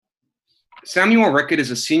Samuel Rickett is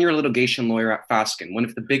a senior litigation lawyer at Fasken, one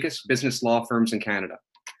of the biggest business law firms in Canada.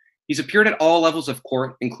 He's appeared at all levels of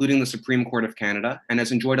court, including the Supreme Court of Canada, and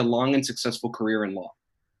has enjoyed a long and successful career in law.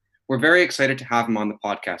 We're very excited to have him on the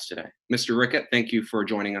podcast today. Mr. Rickett, thank you for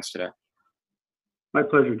joining us today. My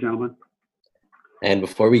pleasure, gentlemen. And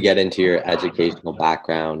before we get into your educational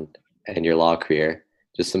background and your law career,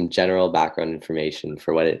 just some general background information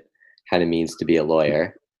for what it kind of means to be a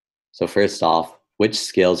lawyer. So first off, which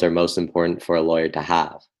skills are most important for a lawyer to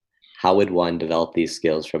have? How would one develop these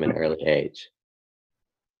skills from an early age?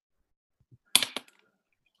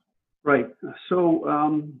 Right.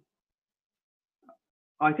 So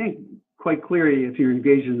I think quite clearly, if you're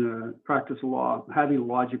engaged in the practice of law, having a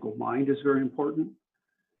logical mind is very important.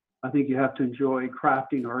 I think you have to enjoy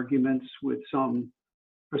crafting arguments with some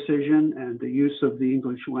precision and the use of the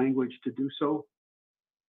English language to do so.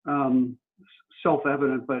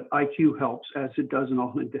 Self-evident, but IQ helps, as it does in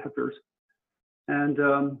all endeavors. And,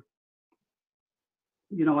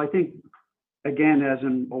 I think, again, as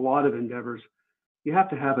in a lot of endeavors, you have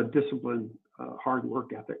to have a disciplined, hard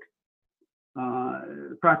work ethic.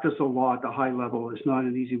 Practice of law at the high level is not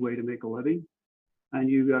an easy way to make a living, and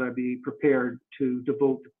you've got to be prepared to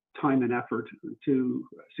devote time and effort to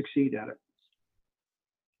succeed at it.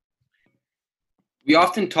 We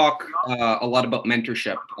often talk a lot about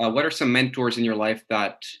mentorship. What are some mentors in your life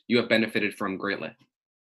that you have benefited from greatly?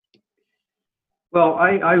 Well,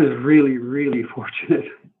 I was really, really fortunate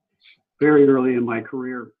very early in my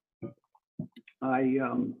career. I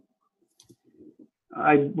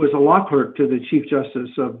was a law clerk to the Chief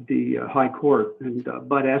Justice of the High Court, and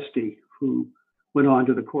Bud Esty, who went on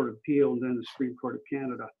to the Court of Appeal and then the Supreme Court of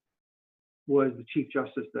Canada, was the Chief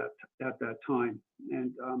Justice at that time.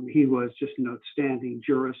 And he was just an outstanding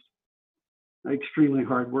jurist, extremely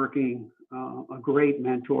hardworking, a great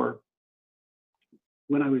mentor.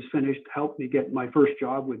 When I was finished, helped me get my first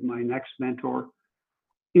job with my next mentor,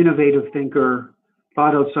 innovative thinker,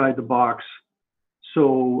 thought outside the box.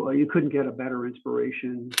 So you couldn't get a better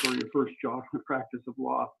inspiration for your first job in the practice of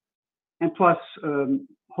law. And plus,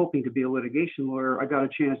 hoping to be a litigation lawyer, I got a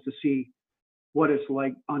chance to see what it's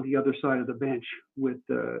like on the other side of the bench with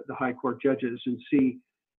the high court judges and see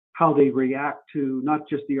how they react to not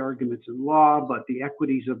just the arguments in law, but the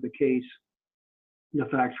equities of the case, the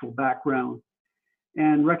factual background,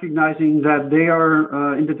 and recognizing that they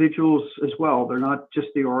are individuals as well. They're not just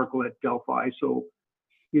the oracle at Delphi. So,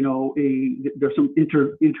 there's some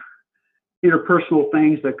interpersonal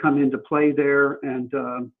things that come into play there. And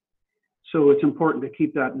so it's important to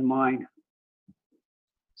keep that in mind.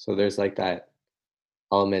 So there's like that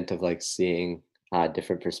element of like seeing a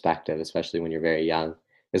different perspective, especially when you're very young.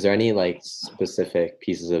 Is there any like specific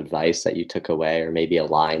pieces of advice that you took away, or maybe a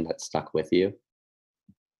line that stuck with you?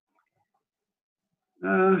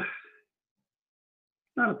 Not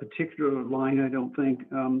a particular line, I don't think.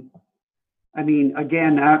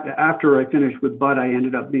 Again, after I finished with Bud, I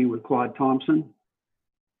ended up being with Claude Thompson,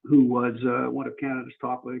 who was one of Canada's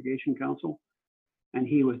top litigation counsel. And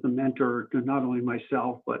he was the mentor to not only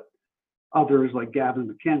myself, but others like Gavin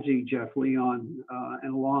McKenzie, Jeff Leon,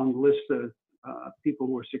 and a long list of people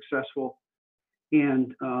who were successful.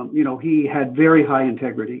 And, he had very high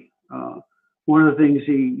integrity. One of the things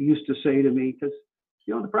he used to say to me, because,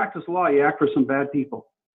 in the practice of law, you act for some bad people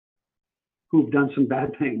who've done some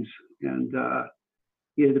bad things. And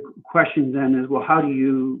the question then is, well, how do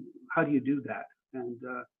you do that? And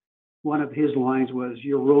one of his lines was,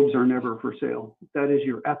 your robes are never for sale. That is,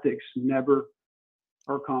 your ethics never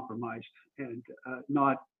are compromised, and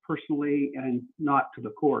not personally and not to the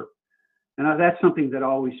court. And that's something that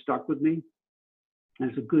always stuck with me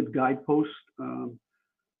as a good guidepost.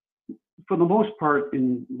 For the most part,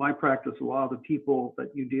 in my practice of law, the people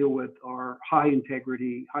that you deal with are high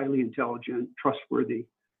integrity, highly intelligent, trustworthy.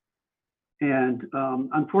 And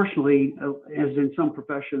unfortunately, as in some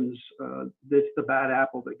professions, it's the bad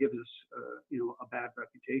apple that gives us, a bad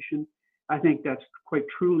reputation. I think that's quite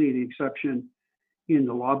truly the exception in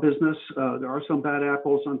the law business. There are some bad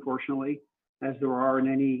apples, unfortunately, as there are in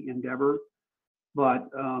any endeavor. But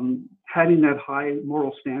having that high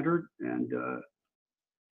moral standard and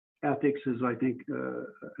ethics is, I think,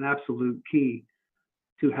 an absolute key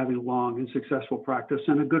to having a long and successful practice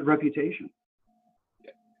and a good reputation.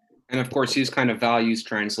 And of course, these kind of values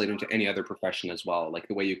translate into any other profession as well, like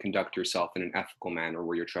the way you conduct yourself in an ethical manner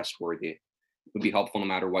where you're trustworthy would be helpful no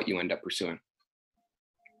matter what you end up pursuing.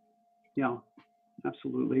 Yeah,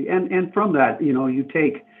 absolutely. And from that, you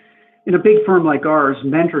take, in a big firm like ours,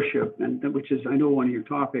 mentorship, and which is, I know, one of your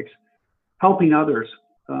topics, helping others.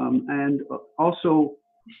 And also,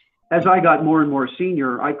 as I got more and more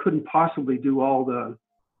senior, I couldn't possibly do all the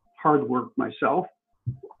hard work myself.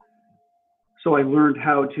 So I learned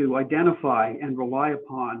how to identify and rely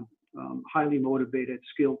upon highly motivated,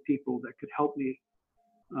 skilled people that could help me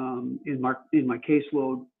in my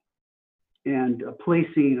caseload, and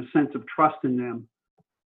placing a sense of trust in them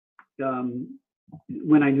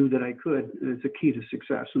when I knew that I could is a key to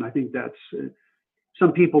success. And I think that's,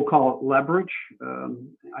 some people call it leverage.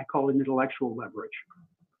 I call it intellectual leverage.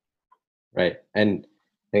 Right. And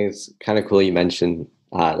I think it's kind of cool you mentioned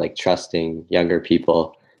like trusting younger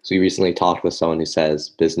people. So we recently talked with someone who says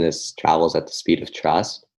business travels at the speed of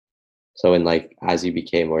trust. So in like, as you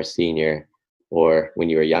became more senior, or when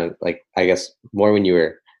you were young, like I guess more when you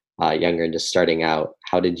were younger and just starting out,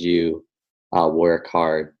 how did you work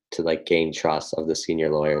hard to like gain trust of the senior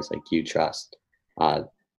lawyers, like you trust the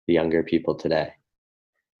younger people today?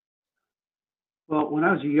 Well, when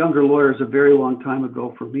I was a younger lawyer, it's a very long time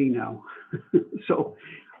ago for me now. So,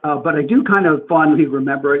 but I do kind of fondly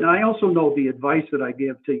remember it. And I also know the advice that I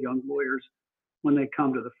give to young lawyers when they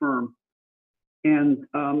come to the firm. And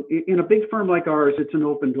in a big firm like ours, it's an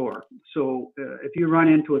open door. So if you run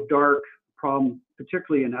into a dark problem,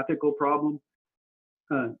 particularly an ethical problem,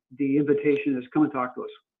 the invitation is come and talk to us,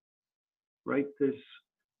 right?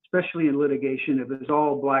 Especially in litigation, if it's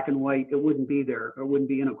all black and white, it wouldn't be there. It wouldn't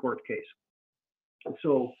be in a court case.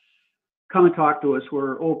 So come and talk to us.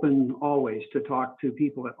 We're open always to talk to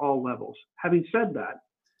people at all levels. Having said that,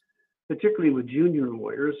 particularly with junior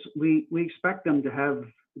lawyers, we expect them to have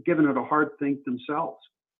given it a hard think themselves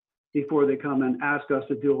before they come and ask us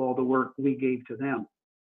to do all the work we gave to them.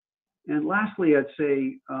 And lastly, I'd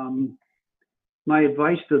say my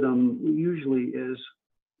advice to them usually is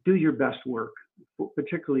do your best work,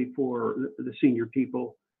 particularly for the senior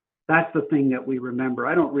people. That's the thing that we remember.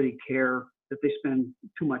 I don't really care that they spend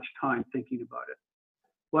too much time thinking about it.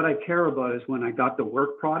 What I care about is when I got the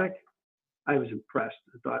work product, I was impressed.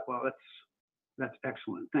 I thought, well, that's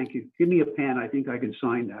excellent. Thank you. Give me a pen. I think I can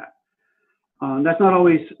sign that. That's not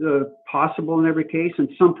always possible in every case. And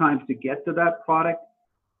sometimes to get to that product,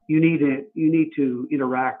 you need to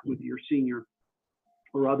interact with your senior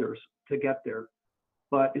or others to get there.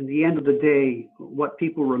 But in the end of the day, what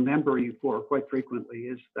people remember you for quite frequently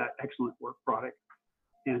is that excellent work product.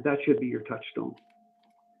 And that should be your touchstone.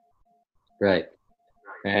 Right.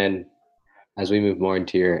 And as we move more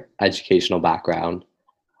into your educational background,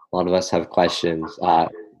 a lot of us have questions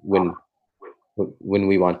when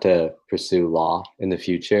we want to pursue law in the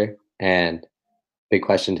future. And big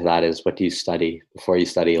question to that is, what do you study before you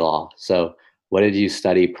study law? So what did you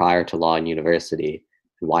study prior to law in university?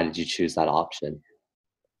 And why did you choose that option?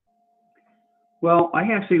 Well,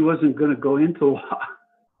 I actually wasn't going to go into law.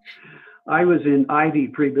 I was in Ivy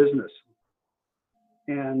pre-business,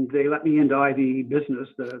 and they let me into Ivy business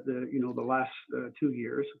the last 2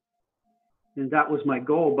 years, and that was my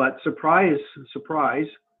goal. But surprise, surprise,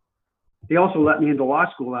 they also let me into law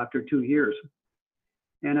school after 2 years.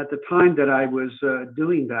 And at the time that I was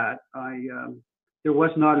doing that, there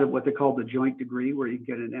was not what they call the joint degree, where you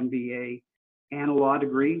get an MBA and a law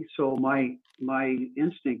degree. So my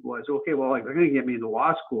instinct was, okay, well, if they're going to get me into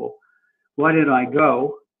law school, why didn't I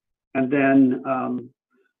go? And then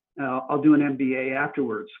I'll do an MBA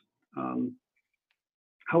afterwards.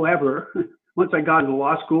 However, once I got into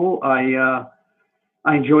law school, I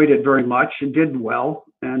enjoyed it very much and did well.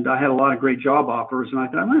 And I had a lot of great job offers. And I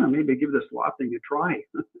thought, well, maybe give this law thing a try.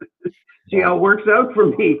 See how it works out for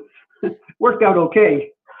me. Worked out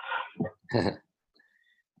okay.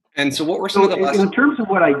 And so what were some of the lessons? In terms of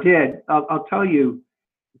what I did, I'll tell you,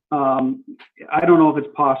 I don't know if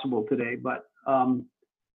it's possible today, but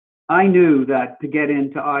I knew that to get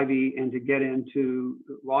into Ivy and to get into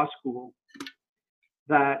law school,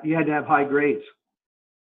 that you had to have high grades.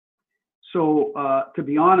 So to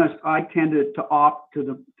be honest, I tended to opt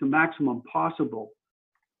to maximum possible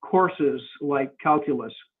courses like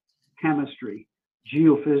calculus, chemistry,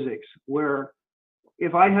 geophysics, where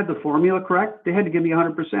if I had the formula correct, they had to give me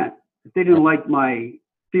 100%. If they didn't like my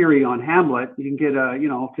theory on Hamlet, you can get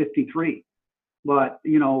a 53. But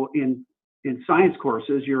in science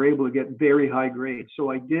courses, you're able to get very high grades. So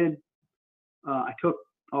I took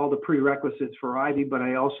all the prerequisites for Ivy, but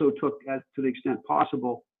I also took, to the extent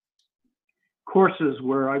possible, courses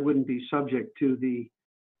where I wouldn't be subject to the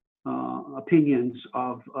opinions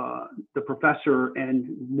of the professor, and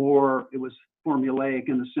more, it was formulaic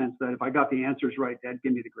in the sense that if I got the answers right, that'd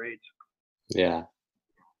give me the grades. Yeah,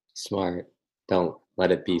 smart. Don't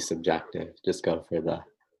let it be subjective. Just go for the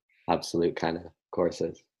absolute kind of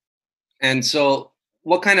courses. And so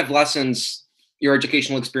what kind of lessons, your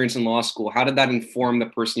educational experience in law school, how did that inform the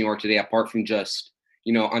person you are today, apart from just,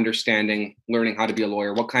 understanding, learning how to be a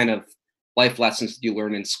lawyer? What kind of life lessons that you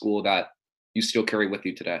learned in school that you still carry with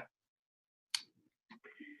you today?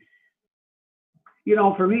 You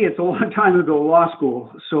know, for me, it's a long time ago, law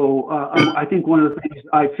school. So I think one of the things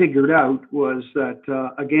I figured out was that,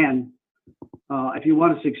 again, if you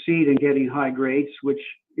want to succeed in getting high grades, which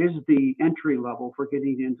is the entry level for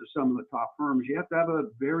getting into some of the top firms, you have to have a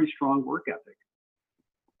very strong work ethic.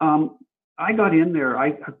 I got in there.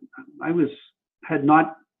 I had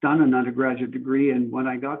not done an undergraduate degree, and when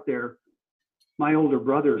I got there, my older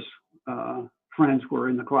brother's friends were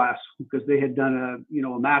in the class because they had done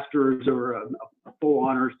a master's or a full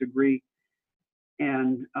honors degree,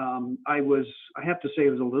 and I have to say, I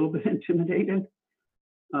was a little bit intimidated.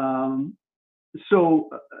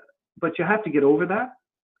 But you have to get over that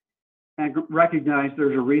and recognize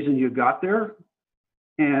there's a reason you got there,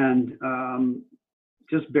 and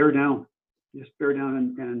just bear down. Just bear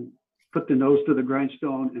down and put the nose to the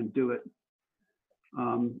grindstone and do it.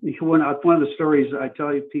 One of the stories I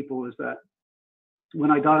tell you people is that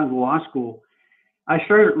when I got into law school, I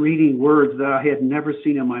started reading words that I had never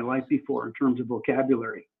seen in my life before in terms of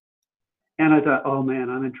vocabulary. And I thought, oh man,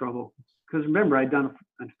 I'm in trouble. Because remember, I'd done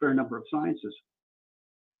a fair number of sciences.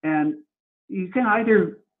 And you can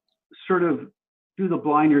either sort of do the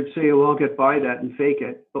blinders, say, oh, I'll get by that and fake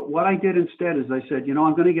it. But what I did instead is I said,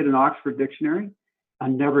 I'm going to get an Oxford dictionary.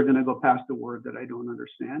 I'm never going to go past a word that I don't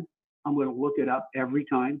understand. I'm going to look it up every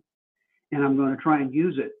time, and I'm going to try and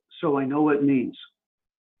use it so I know what it means.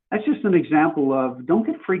 That's just an example of don't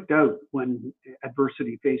get freaked out when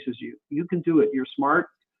adversity faces you. You can do it. You're smart,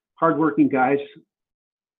 hardworking guys.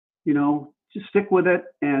 Just stick with it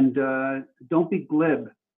and don't be glib.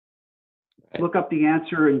 Right. Look up the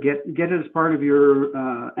answer and get it as part of your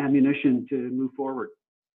ammunition to move forward.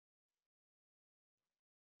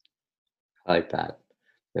 I like that.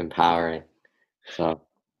 Empowering. So,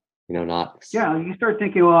 not. Yeah, you start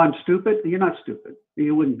thinking, well, I'm stupid. You're not stupid.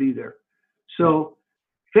 You wouldn't be there. So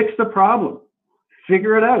fix the problem.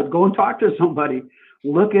 Figure it out. Go and talk to somebody.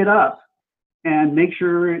 Look it up and make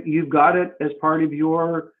sure you've got it as part of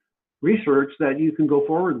your research that you can go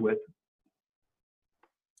forward with.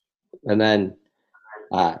 And then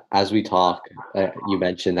as we talk, you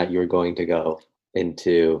mentioned that you were going to go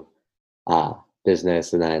into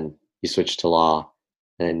business and then you switched to law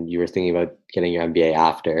and you were thinking about getting your MBA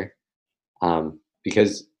after and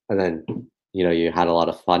then, you had a lot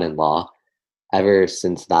of fun in law. Ever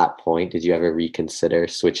since that point, did you ever reconsider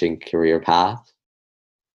switching career paths?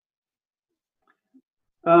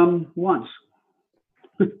 Once.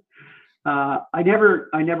 I never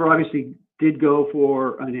obviously did go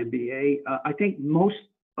for an MBA. I think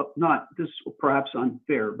this is perhaps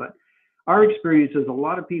unfair, but our experience is a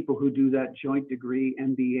lot of people who do that joint degree,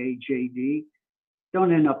 MBA, JD,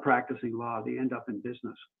 don't end up practicing law. They end up in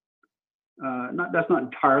business. That's not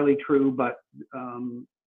entirely true, but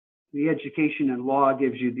the education in law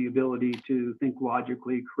gives you the ability to think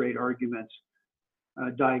logically, create arguments,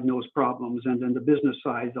 diagnose problems, and then the business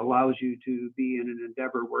side allows you to be in an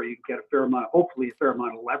endeavor where you get hopefully a fair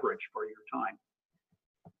amount of leverage for your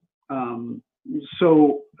time.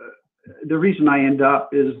 So the reason I end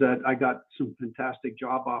up is that I got some fantastic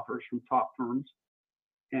job offers from top firms,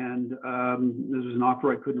 and this was an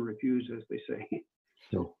offer I couldn't refuse, as they say.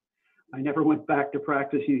 No. I never went back to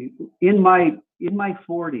practicing. In my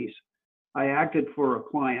 40s, I acted for a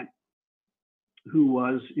client who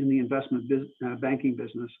was in the investment banking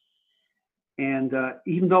business. And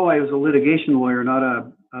even though I was a litigation lawyer, not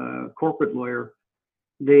a corporate lawyer,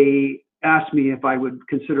 they asked me if I would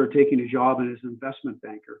consider taking a job as an investment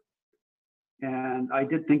banker. And I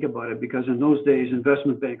did think about it because in those days,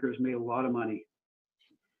 investment bankers made a lot of money.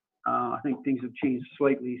 I think things have changed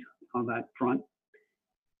slightly on that front.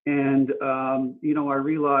 And, I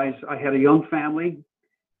realized I had a young family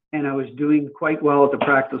and I was doing quite well at the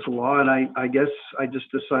practice of law. And I guess I just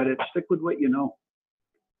decided stick with what you know.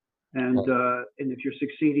 And if you're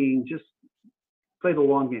succeeding, just play the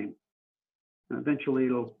long game. Eventually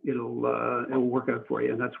it'll work out for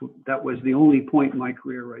you. And that was the only point in my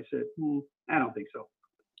career where I said, I don't think so.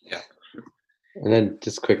 Yeah. And then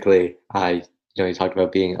just quickly, you talked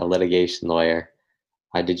about being a litigation lawyer.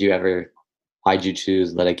 Why'd you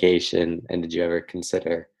choose litigation, and did you ever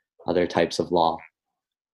consider other types of law?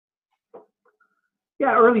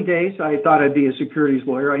 Yeah, early days, I thought I'd be a securities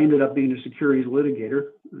lawyer. I ended up being a securities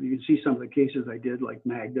litigator. You can see some of the cases I did, like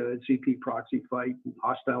Magda, CP proxy fight, and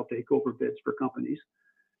hostile takeover bids for companies.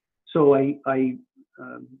 So I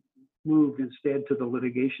moved instead to the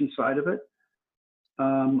litigation side of it.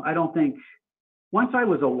 I don't think, once I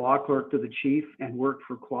was a law clerk to the chief and worked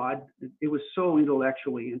for Claude, it was so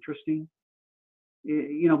intellectually interesting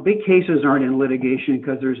big cases aren't in litigation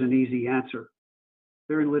because there's an easy answer.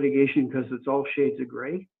 They're in litigation because it's all shades of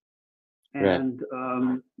gray. And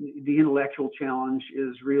the intellectual challenge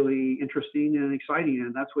is really interesting and exciting,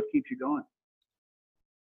 and that's what keeps you going.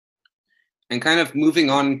 And kind of moving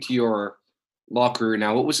on to your law career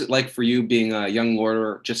now, what was it like for you being a young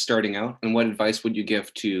lawyer just starting out? And what advice would you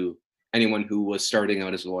give to anyone who was starting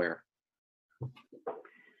out as a lawyer?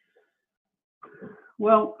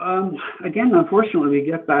 Well, again, unfortunately, we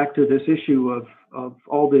get back to this issue of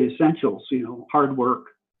all the essentials, hard work.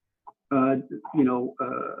 I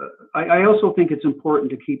also think it's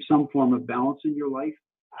important to keep some form of balance in your life.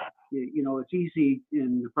 It's easy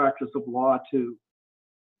in the practice of law to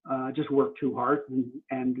just work too hard.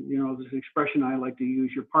 And there's an expression I like to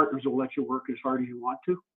use: your partners will let you work as hard as you want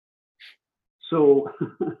to. So,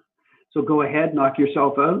 so go ahead, knock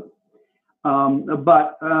yourself out.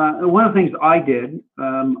 But one of the things I did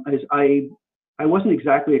is I wasn't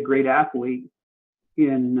exactly a great athlete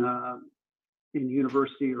in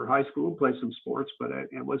university or high school. Played some sports, but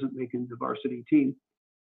I wasn't making the varsity team.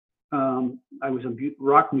 I was a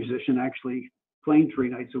rock musician, actually, playing 3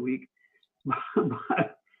 nights a week.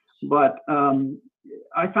 but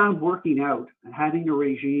I found working out, having a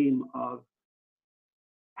regime of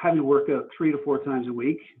having to work out 3 to 4 times a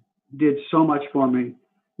week, did so much for me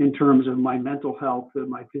in terms of my mental health,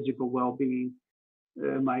 my physical well-being,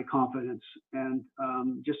 my confidence, and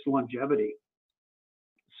just longevity.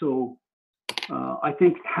 So I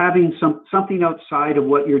think having something outside of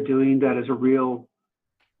what you're doing that is a real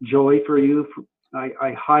joy for you,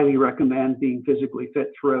 I highly recommend being physically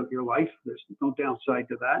fit throughout your life. There's no downside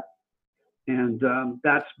to that. And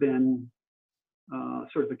that's been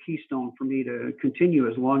sort of a keystone for me to continue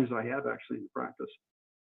as long as I have actually in practice.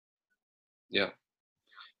 Yeah.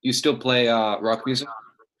 You still play rock music?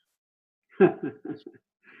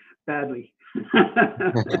 Badly.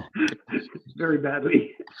 Very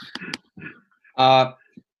badly.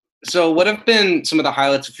 So what have been some of the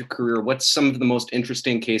highlights of your career? What's some of the most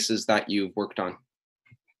interesting cases that you've worked on?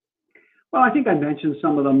 Well, I think I mentioned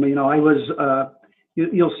some of them. I was,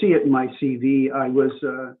 you'll see it in my CV.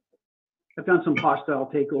 I've done some hostile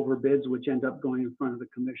takeover bids, which end up going in front of the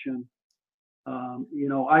commission.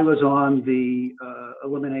 I was on the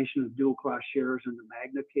elimination of dual class shares in the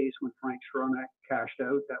Magna case when Frank Stronach cashed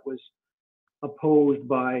out. That was opposed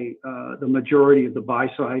by the majority of the buy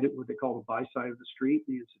side, what they call the buy side of the street,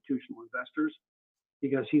 the institutional investors,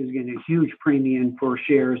 because he was getting a huge premium for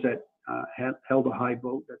shares that held a high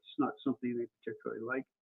vote. That's not something they particularly like.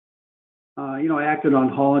 I acted on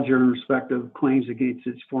Hollinger in respect of claims against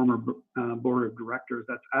its former board of directors.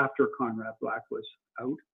 That's after Conrad Black was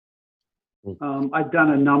out. I've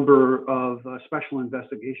done a number of special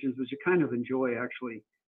investigations, which I kind of enjoy, actually.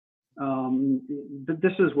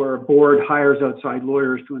 This is where a board hires outside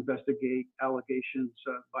lawyers to investigate allegations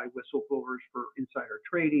by whistleblowers for insider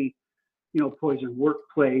trading, poison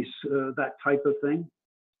workplace, that type of thing.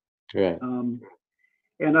 Right.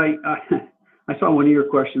 And I saw one of your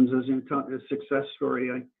questions as a success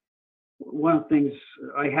story. One of the things,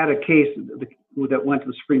 I had a case that went to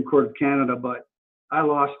the Supreme Court of Canada, but I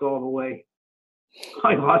lost all the way.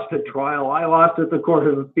 I lost at trial. I lost at the Court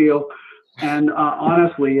of Appeal. And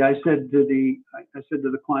honestly, I said to the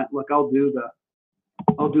client, look, I'll do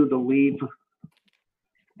the leave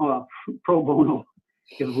pro bono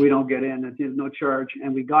if we don't get in. There's no charge.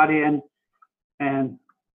 And we got in, and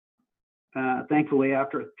thankfully,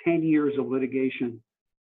 after 10 years of litigation,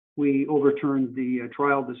 we overturned the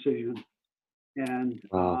trial decision. And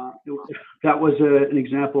Wow. that was an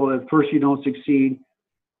example of first you don't succeed,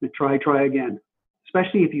 try again,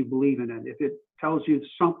 especially if you believe in it. If it tells you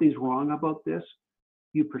something's wrong about this,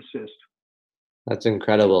 you persist. That's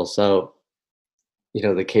incredible. So,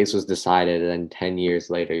 the case was decided, and then 10 years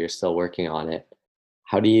later, you're still working on it.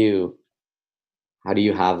 How do you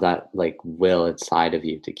have that will inside of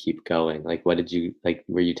you to keep going? What did you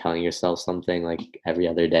were you telling yourself something every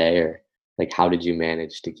other day, or how did you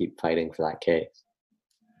manage to keep fighting for that case?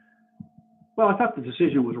 Well, I thought the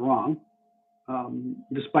decision was wrong,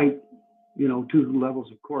 despite 2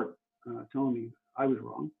 levels of court telling me I was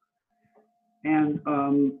wrong. And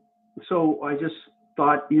so I just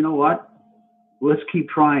thought, you know what? Let's keep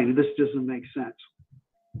trying. This doesn't make sense.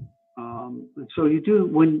 And so you do,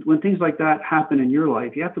 when things like that happen in your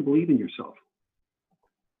life, you have to believe in yourself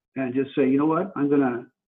and just say, you know what?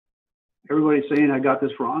 Everybody's saying I got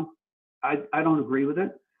this wrong. I don't agree with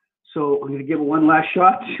it. So I'm going to give it one last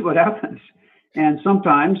shot, see what happens. And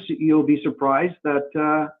sometimes you'll be surprised that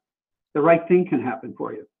the right thing can happen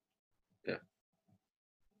for you. Yeah.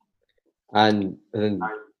 And then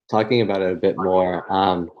talking about it a bit more,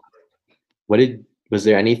 what did Was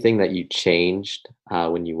there anything that you changed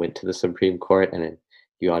when you went to the Supreme Court and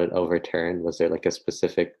you got it overturned? Was there like a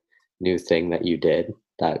specific new thing that you did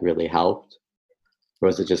that really helped, or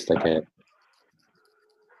was it just like or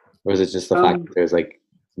was it just the fact that there's like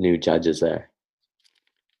new judges there?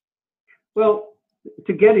 Well,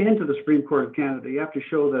 to get into the Supreme Court of Canada, you have to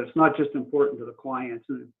show that it's not just important to the client, it's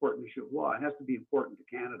an important issue of law. It has to be important to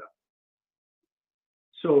Canada.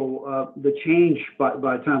 So the change by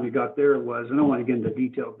the time we got there was, I don't want to get into the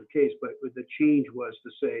details of the case, but the change was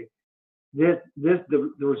to say that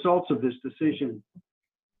the results of this decision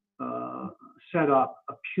set up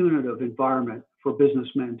a punitive environment for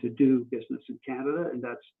businessmen to do business in Canada, and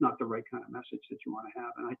that's not the right kind of message that you want to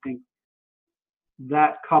have. And I think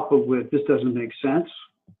that, coupled with this doesn't make sense,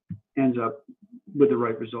 ends up with the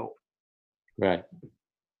right result. Right.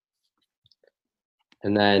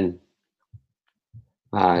 And then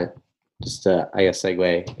just to, I guess,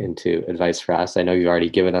 segue into advice for us. I know you've already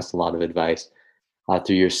given us a lot of advice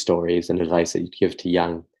through your stories and advice that you give to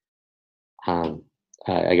young,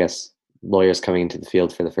 I guess, lawyers coming into the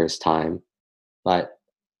field for the first time. But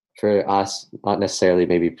for us, not necessarily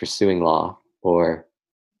maybe pursuing law or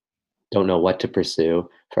don't know what to pursue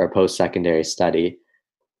for a post-secondary study,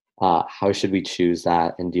 how should we choose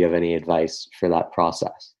that? And do you have any advice for that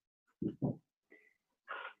process?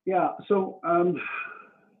 Yeah, so I'm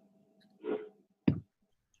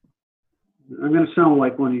going to sound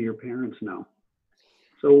like one of your parents now.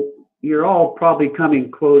 So you're all probably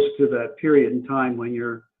coming close to that period in time when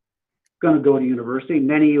you're going to go to university.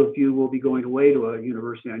 Many of you will be going away to a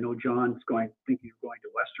university. I know John's thinking of going to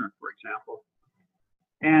Western, for example.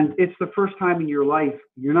 And it's the first time in your life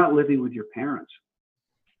you're not living with your parents.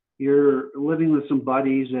 You're living with some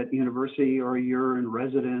buddies at university, or you're in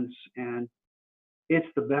residence, and it's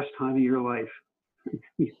the best time of your life.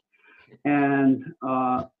 And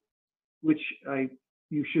which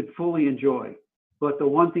you should fully enjoy. But the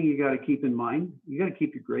one thing you got to keep in mind, you got to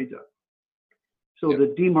keep your grades up. So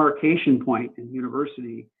the demarcation point in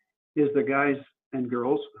university is the guys and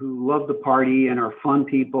girls who love the party and are fun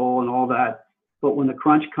people and all that. But when the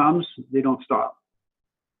crunch comes, they don't stop.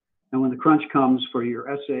 And when the crunch comes for your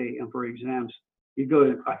essay and for exams, you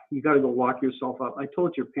got to go lock yourself up. I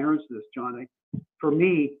told your parents this, John. For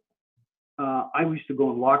me, I used to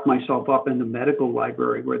go and lock myself up in the medical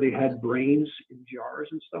library where they had brains in jars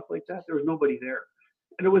and stuff like that. There was nobody there.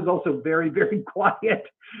 And it was also very, very quiet.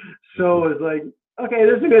 So it was like, okay,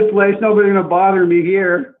 this is a good place. Nobody's going to bother me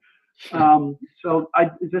here. So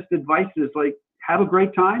just advice is like, have a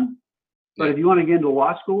great time. But if you want to get into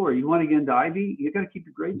law school or you want to get into Ivy, you got to keep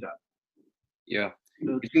your grades up. Yeah.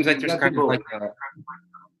 So it seems like there's kind of like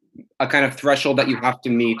a kind of threshold that you have to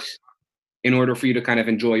meet in order for you to kind of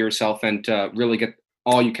enjoy yourself and to really get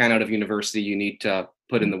all you can out of university. You need to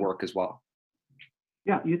put in the work as well.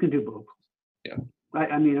 Yeah, you can do both. Yeah.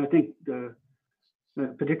 I mean, I think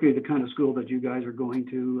particularly the kind of school that you guys are going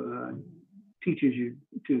to teaches you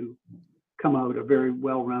to come out a very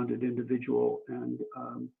well-rounded individual, and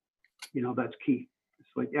that's key. It's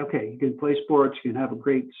like, okay, you can play sports, you can have a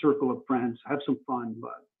great circle of friends, have some fun,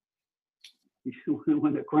 but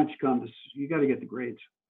when the crunch comes, you got to get the grades.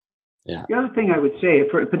 Yeah. The other thing I would say,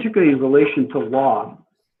 particularly in relation to law,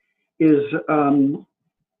 is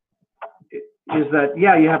that,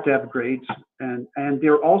 you have to have grades, and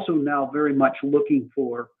they're also now very much looking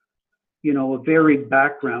for, a varied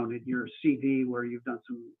background in your CV where you've done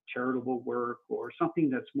some charitable work or something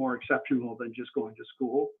that's more exceptional than just going to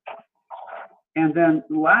school. And then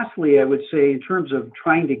lastly, I would say, in terms of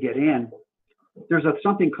trying to get in, there's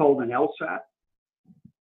something called an LSAT,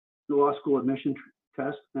 the law school admission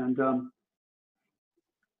test. And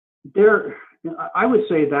I would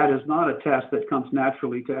say that is not a test that comes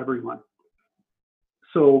naturally to everyone.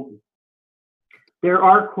 So there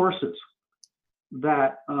are courses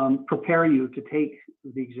that prepare you to take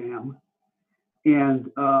the exam,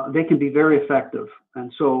 and they can be very effective.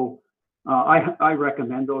 And so I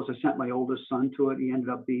recommend those. I sent my oldest son to it. He ended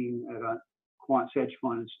up being at a quants hedge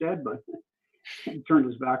fund instead, but he turned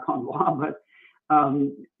his back on law. But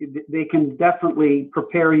they can definitely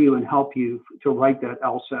prepare you and help you to write that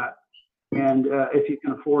LSAT. And if you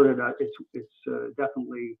can afford it, it's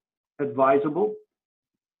definitely advisable.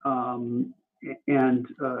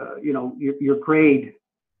 Your grade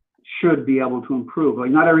should be able to improve.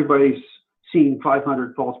 Like, not everybody's seeing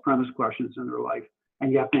 500 false premise questions in their life,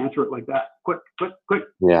 and you have to answer it like that, quick.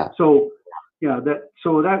 Yeah. So,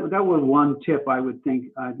 that was one tip I would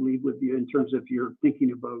think I'd leave with you in terms of if you're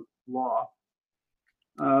thinking about law.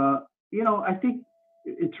 I think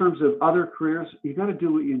in terms of other careers, you got to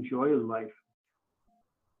do what you enjoy in life.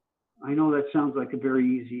 I know that sounds like a very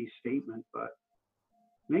easy statement, but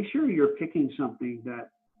make sure you're picking something that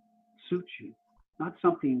suits you, not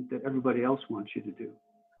something that everybody else wants you to do.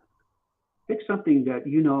 Pick something that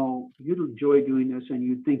you know you'd enjoy doing this and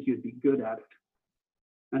you think you'd be good at it,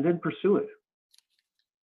 and then pursue it.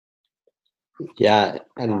 Yeah,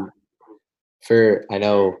 and I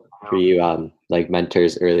know for you, like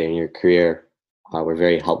mentors early in your career were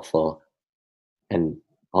very helpful, and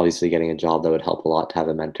obviously getting a job that would help a lot to have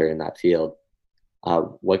a mentor in that field.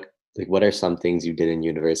 What are some things you did in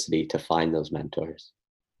university to find those mentors?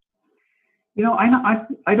 You know,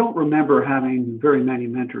 I don't remember having very many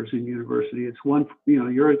mentors in university. It's one, you know,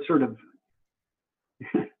 you're sort of,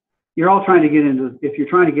 you're all trying to get into, if you're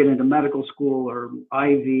trying to get into medical school or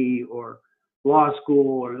Ivy or law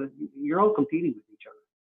school, or you're all competing with each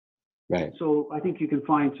other. Right. So I think you can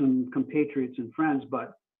find some compatriots and friends,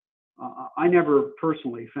 but I never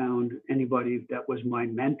personally found anybody that was my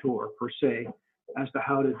mentor per se as to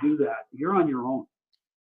how to do that. You're on your own.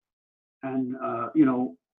 And, you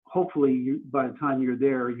know, hopefully by the time you're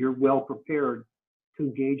there, you're well prepared to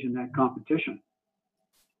engage in that competition.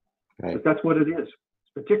 Right. But that's what it is,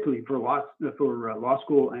 particularly for law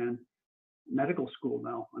school and medical school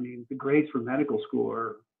now. I mean, the grades for medical school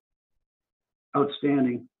are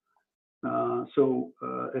outstanding. So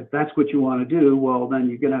if that's what you want to do, well, then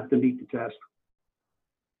you're going to have to meet the test.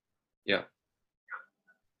 Yeah.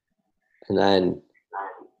 And then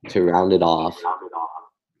to round it off,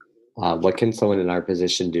 what can someone in our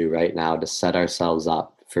position do right now to set ourselves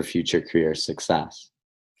up for future career success?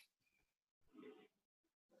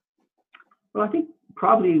 Well, I think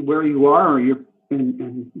probably where you are,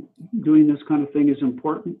 and doing this kind of thing is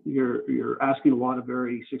important. You're asking a lot of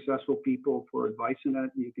very successful people for advice in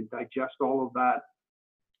it. You can digest all of that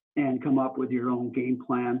and come up with your own game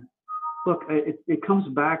plan. Look, it comes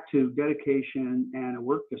back to dedication and a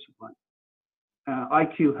work discipline.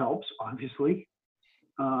 IQ helps, obviously,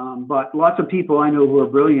 but lots of people I know who are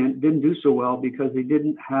brilliant didn't do so well because they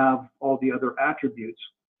didn't have all the other attributes.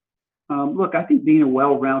 Look, I think being a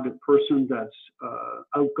well-rounded person that's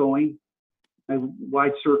outgoing, a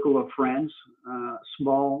wide circle of friends,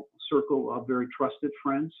 small circle of very trusted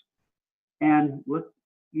friends, and with,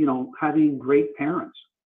 you know, having great parents.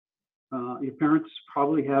 Your parents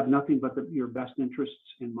probably have nothing but your best interests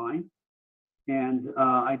in mind. And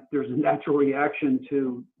there's a natural reaction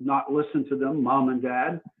to not listen to them, mom and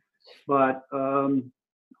dad, but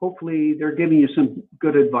hopefully they're giving you some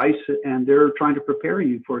good advice and they're trying to prepare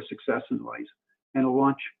you for success in life and a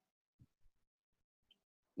launch.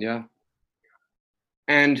 Yeah.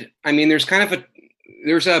 And I mean, there's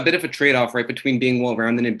a bit of a trade-off, right, between being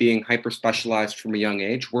well-rounded and being hyper-specialized from a young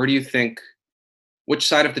age. Which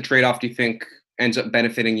side of the trade-off do you think ends up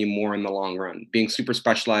benefiting you more in the long run? Being super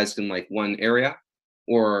specialized in like one area,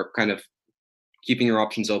 or kind of keeping your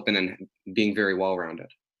options open and being very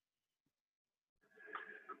well-rounded?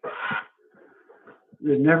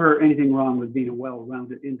 There's never anything wrong with being a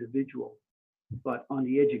well-rounded individual. But on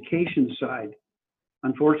the education side,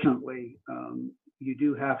 unfortunately, you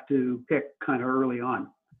do have to pick kind of early on.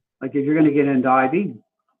 Like if you're going to get into Ivy,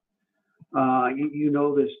 you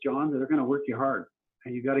know this, John, that they're going to work you hard.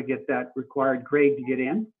 And you got to get that required grade to get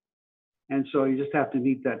in. And so you just have to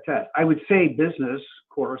meet that test. I would say business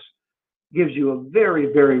course gives you a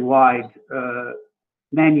very, very wide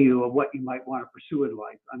menu of what you might want to pursue in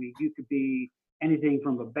life. I mean, you could be anything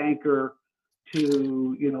from a banker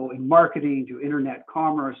to, you know, in marketing to internet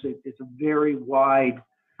commerce. It's a very wide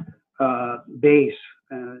base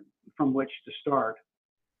from which to start.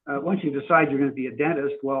 Once you decide you're going to be a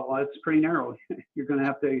dentist, well, it's pretty narrow. You're going to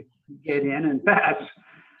have to get in and pass.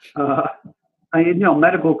 You know,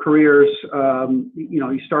 medical careers, you know,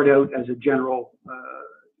 you start out as a general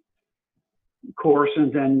course,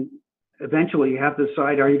 and then eventually you have to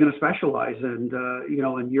decide, are you going to specialize? And, you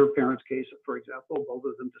know, in your parents' case, for example, both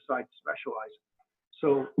of them decide to specialize.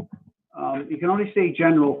 So you can only stay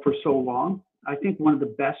general for so long. I think one of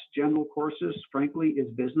the best general courses, frankly, is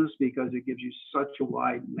business because it gives you such a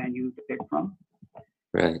wide menu to pick from.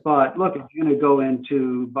 Right. But look, if you're going to go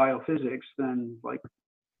into biophysics, then like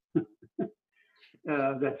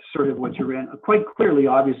that's sort of what you're in. Quite clearly,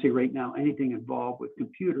 obviously, right now, anything involved with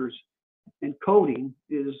computers and coding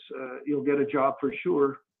is you'll get a job for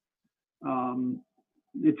sure.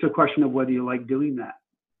 It's a question of whether you like doing that.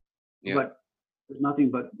 Yeah. But there's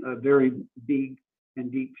nothing but a very big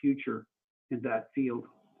and deep future in that field.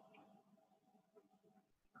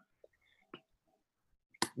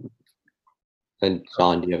 And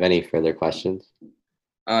John, do you have any further questions?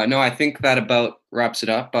 No, I think that about wraps it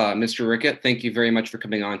up. Mr. Rickett, thank you very much for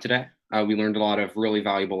coming on today. We learned a lot of really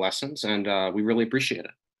valuable lessons, and we really appreciate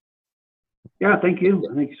it. Yeah, thank you.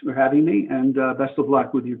 Thanks for having me, and best of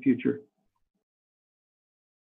luck with your future.